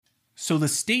So the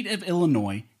state of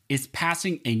Illinois is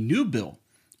passing a new bill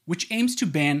which aims to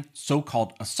ban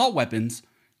so-called assault weapons,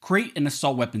 create an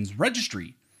assault weapons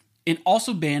registry, and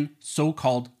also ban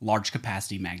so-called large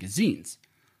capacity magazines.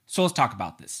 So let's talk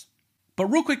about this. But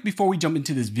real quick before we jump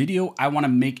into this video, I want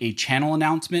to make a channel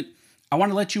announcement. I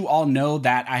want to let you all know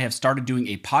that I have started doing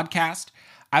a podcast.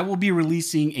 I will be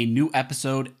releasing a new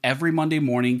episode every Monday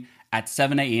morning at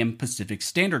 7 a.m. Pacific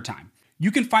Standard Time. You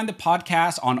can find the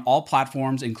podcast on all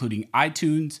platforms, including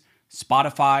iTunes,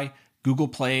 Spotify, Google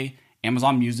Play,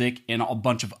 Amazon Music, and a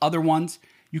bunch of other ones.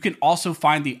 You can also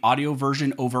find the audio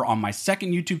version over on my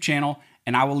second YouTube channel,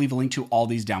 and I will leave a link to all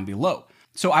these down below.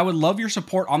 So I would love your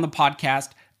support on the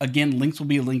podcast. Again, links will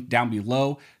be linked down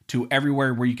below to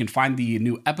everywhere where you can find the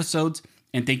new episodes.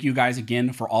 And thank you guys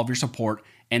again for all of your support.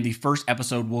 And the first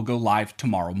episode will go live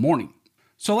tomorrow morning.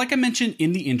 So like I mentioned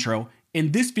in the intro,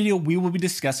 in this video, we will be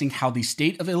discussing how the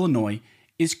state of Illinois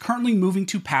is currently moving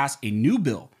to pass a new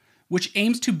bill, which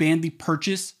aims to ban the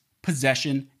purchase,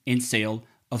 possession, and sale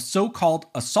of so-called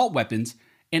assault weapons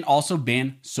and also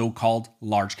ban so-called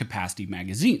large capacity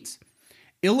magazines.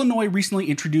 Illinois recently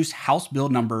introduced House Bill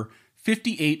number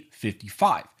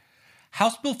 5855.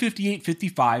 House Bill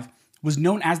 5855 was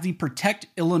known as the Protect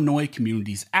Illinois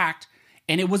Communities Act,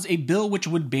 and it was a bill which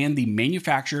would ban the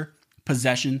manufacture,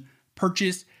 possession,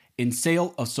 purchase, and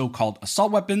sale of so-called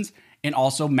assault weapons and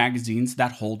also magazines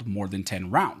that hold more than 10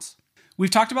 rounds.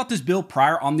 We've talked about this bill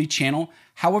prior on the channel.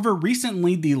 However,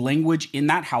 recently the language in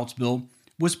that House bill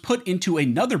was put into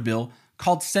another bill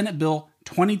called Senate Bill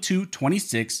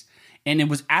 2226, and it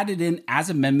was added in as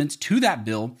amendments to that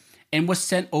bill and was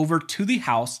sent over to the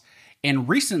House. And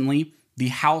recently, the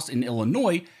House in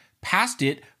Illinois passed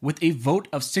it with a vote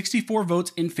of 64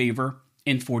 votes in favor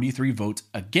and 43 votes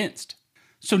against.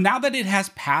 So now that it has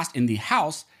passed in the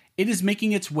House, it is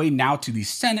making its way now to the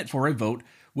Senate for a vote,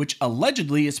 which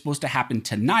allegedly is supposed to happen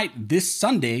tonight, this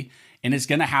Sunday, and it's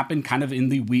going to happen kind of in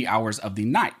the wee hours of the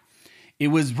night. It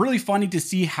was really funny to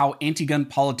see how anti-gun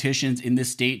politicians in this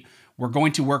state were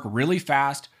going to work really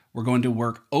fast, we're going to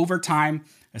work overtime,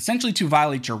 essentially to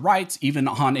violate your rights, even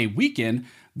on a weekend.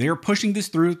 They're pushing this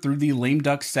through the lame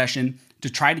duck session to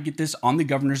try to get this on the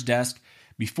governor's desk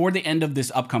before the end of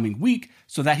this upcoming week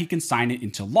so that he can sign it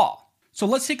into law. So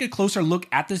let's take a closer look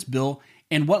at this bill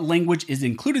and what language is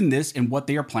included in this and what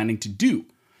they are planning to do.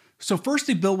 So first,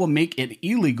 the bill will make it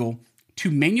illegal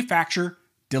to manufacture,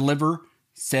 deliver,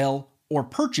 sell, or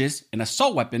purchase an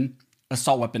assault weapon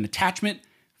attachment,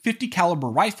 50 caliber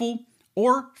rifle,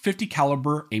 or 50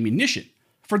 caliber ammunition.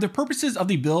 For the purposes of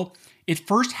the bill, it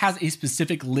first has a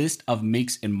specific list of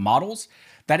makes and models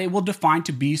that it will define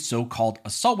to be so-called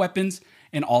assault weapons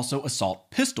and also assault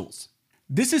pistols.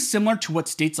 This is similar to what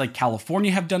states like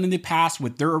California have done in the past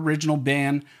with their original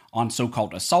ban on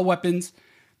so-called assault weapons.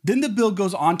 Then the bill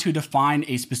goes on to define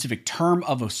a specific term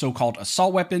of a so-called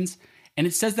assault weapons, and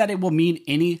it says that it will mean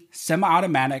any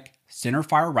semi-automatic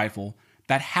centerfire rifle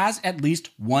that has at least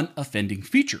one offending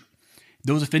feature.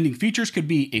 Those offending features could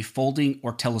be a folding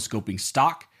or telescoping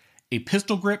stock, a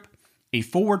pistol grip, a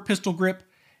forward pistol grip,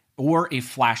 or a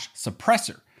flash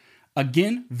suppressor.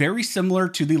 Again, very similar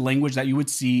to the language that you would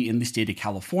see in the state of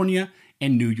California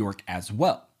and New York as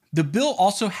well. The bill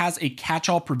also has a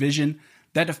catch-all provision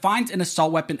that defines an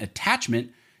assault weapon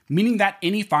attachment, meaning that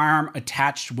any firearm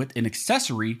attached with an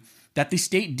accessory that the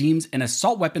state deems an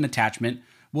assault weapon attachment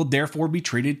will therefore be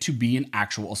treated to be an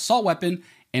actual assault weapon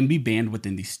and be banned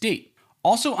within the state.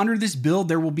 Also under this bill,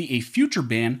 there will be a future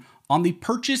ban on the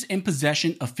purchase and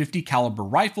possession of 50 caliber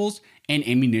rifles and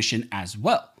ammunition as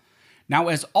well. Now,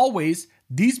 as always,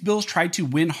 these bills try to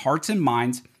win hearts and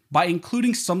minds by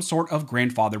including some sort of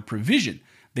grandfather provision.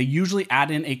 They usually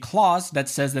add in a clause that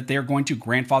says that they are going to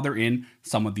grandfather in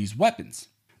some of these weapons.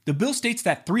 The bill states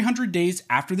that 300 days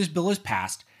after this bill is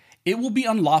passed, it will be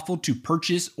unlawful to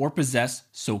purchase or possess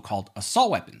so-called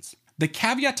assault weapons. The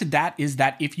caveat to that is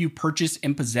that if you purchase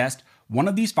and possessed one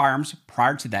of these firearms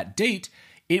prior to that date,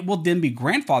 it will then be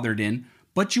grandfathered in,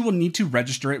 but you will need to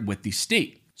register it with the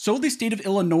state. So the state of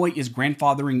Illinois is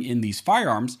grandfathering in these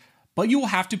firearms, but you will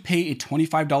have to pay a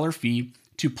 $25 fee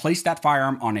to place that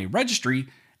firearm on a registry.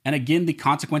 And again, the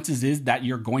consequences is that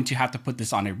you're going to have to put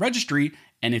this on a registry.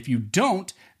 And if you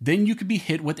don't, then you could be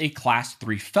hit with a class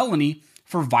 3 felony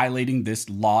for violating this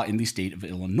law in the state of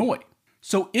Illinois.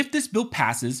 So if this bill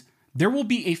passes, there will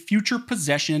be a future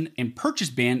possession and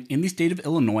purchase ban in the state of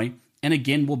Illinois, and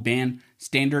again will ban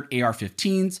standard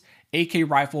AR-15s, AK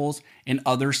rifles, and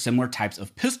other similar types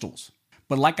of pistols.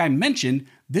 But like I mentioned,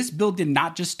 this bill did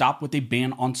not just stop with a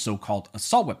ban on so-called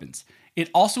assault weapons. It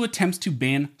also attempts to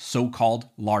ban so-called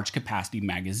large capacity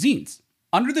magazines.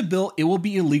 Under the bill, it will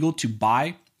be illegal to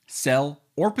buy, sell,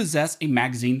 or possess a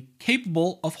magazine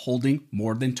capable of holding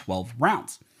more than 12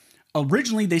 rounds.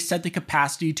 Originally, they set the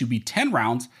capacity to be 10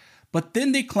 rounds, but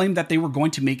then they claimed that they were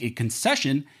going to make a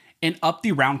concession and up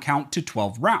the round count to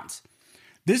 12 rounds.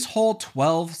 This whole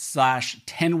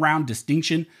 12/10 round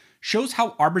distinction shows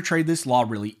how arbitrary this law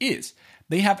really is.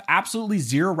 They have absolutely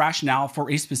zero rationale for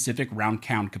a specific round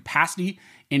count capacity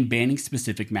in banning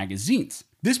specific magazines.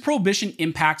 This prohibition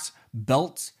impacts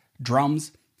belts,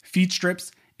 drums, feed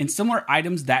strips, and similar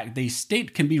items that they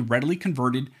state can be readily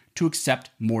converted to accept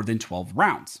more than 12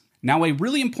 rounds. Now, a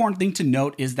really important thing to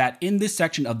note is that in this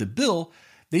section of the bill,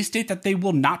 they state that they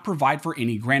will not provide for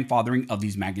any grandfathering of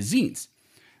these magazines.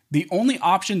 The only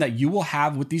option that you will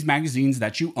have with these magazines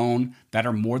that you own that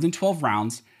are more than 12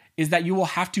 rounds is that you will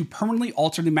have to permanently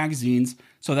alter the magazines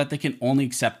so that they can only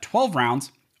accept 12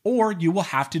 rounds, or you will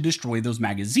have to destroy those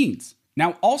magazines.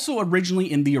 Now, also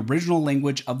originally in the original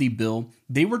language of the bill,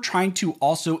 they were trying to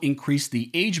also increase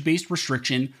the age-based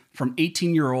restriction from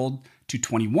 18-year-old to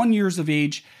 21 years of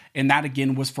age, and that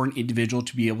again was for an individual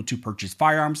to be able to purchase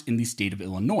firearms in the state of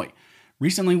Illinois.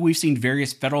 Recently, we've seen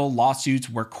various federal lawsuits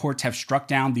where courts have struck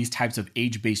down these types of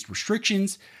age-based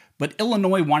restrictions, but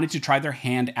Illinois wanted to try their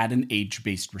hand at an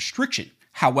age-based restriction.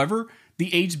 However,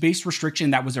 the age-based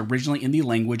restriction that was originally in the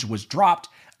language was dropped.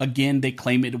 Again, they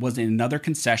claim it was another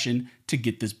concession to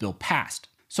get this bill passed.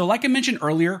 So like I mentioned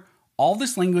earlier, all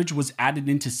this language was added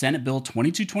into Senate Bill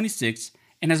 2226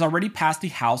 and has already passed the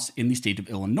House in the state of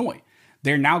Illinois.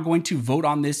 They're now going to vote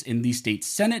on this in the state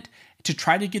Senate to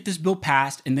try to get this bill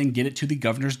passed and then get it to the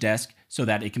governor's desk so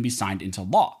that it can be signed into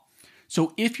law.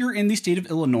 So if you're in the state of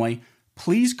Illinois,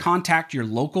 please contact your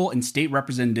local and state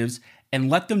representatives and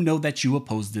let them know that you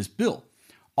oppose this bill.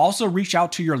 Also, reach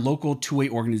out to your local 2A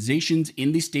organizations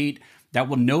in the state that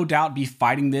will no doubt be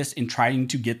fighting this and trying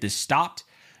to get this stopped.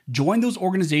 Join those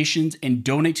organizations and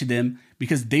donate to them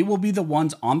because they will be the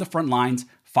ones on the front lines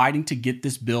fighting to get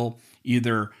this bill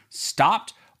either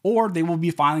stopped or they will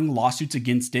be filing lawsuits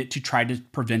against it to try to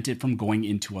prevent it from going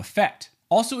into effect.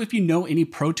 Also, if you know any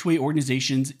pro-2A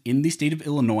organizations in the state of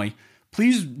Illinois,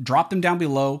 please drop them down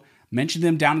below, mention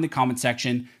them down in the comment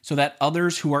section so that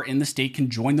others who are in the state can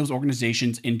join those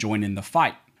organizations and join in the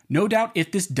fight. No doubt,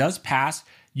 if this does pass,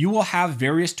 you will have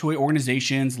various 2A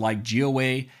organizations like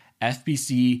GOA,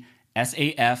 FBC,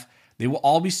 SAF. They will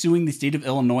all be suing the state of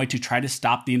Illinois to try to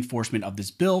stop the enforcement of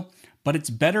this bill, but it's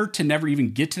better to never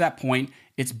even get to that point.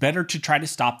 It's better to try to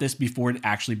stop this before it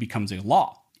actually becomes a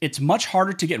law. It's much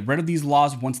harder to get rid of these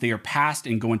laws once they are passed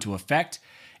and go into effect.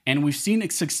 And we've seen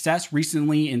success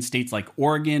recently in states like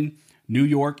Oregon, New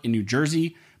York, and New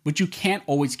Jersey, but you can't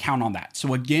always count on that.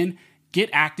 So again, get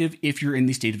active if you're in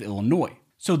the state of Illinois.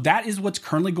 So that is what's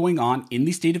currently going on in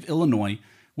the state of Illinois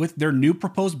with their new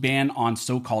proposed ban on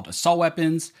so-called assault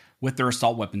weapons, with their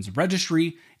assault weapons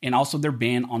registry, and also their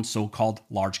ban on so-called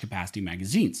large capacity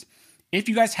magazines. If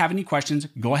you guys have any questions,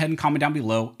 go ahead and comment down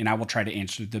below and I will try to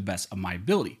answer to the best of my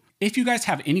ability. If you guys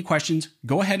have any questions,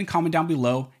 go ahead and comment down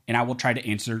below and I will try to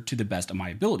answer to the best of my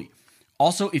ability.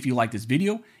 Also, if you like this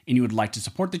video and you would like to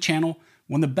support the channel,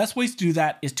 one of the best ways to do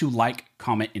that is to like,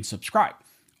 comment, and subscribe.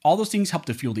 All those things help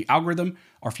to fuel the algorithm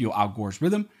or fuel Al Gore's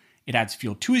rhythm. It adds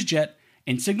fuel to his jet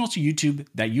and signals to YouTube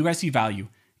that you guys see value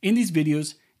in these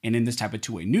videos and in this type of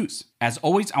 2A news. As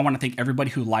always, I want to thank everybody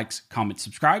who likes, comments,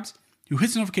 subscribes, who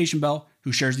hits the notification bell,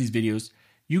 who shares these videos.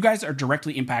 You guys are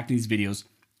directly impacting these videos,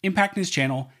 impacting this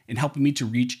channel, and helping me to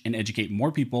reach and educate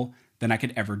more people than I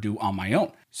could ever do on my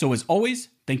own. So as always,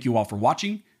 thank you all for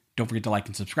watching. Don't forget to like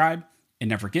and subscribe. And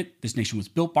never forget, this nation was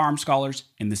built by armed scholars,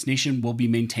 and this nation will be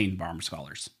maintained by armed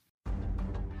scholars.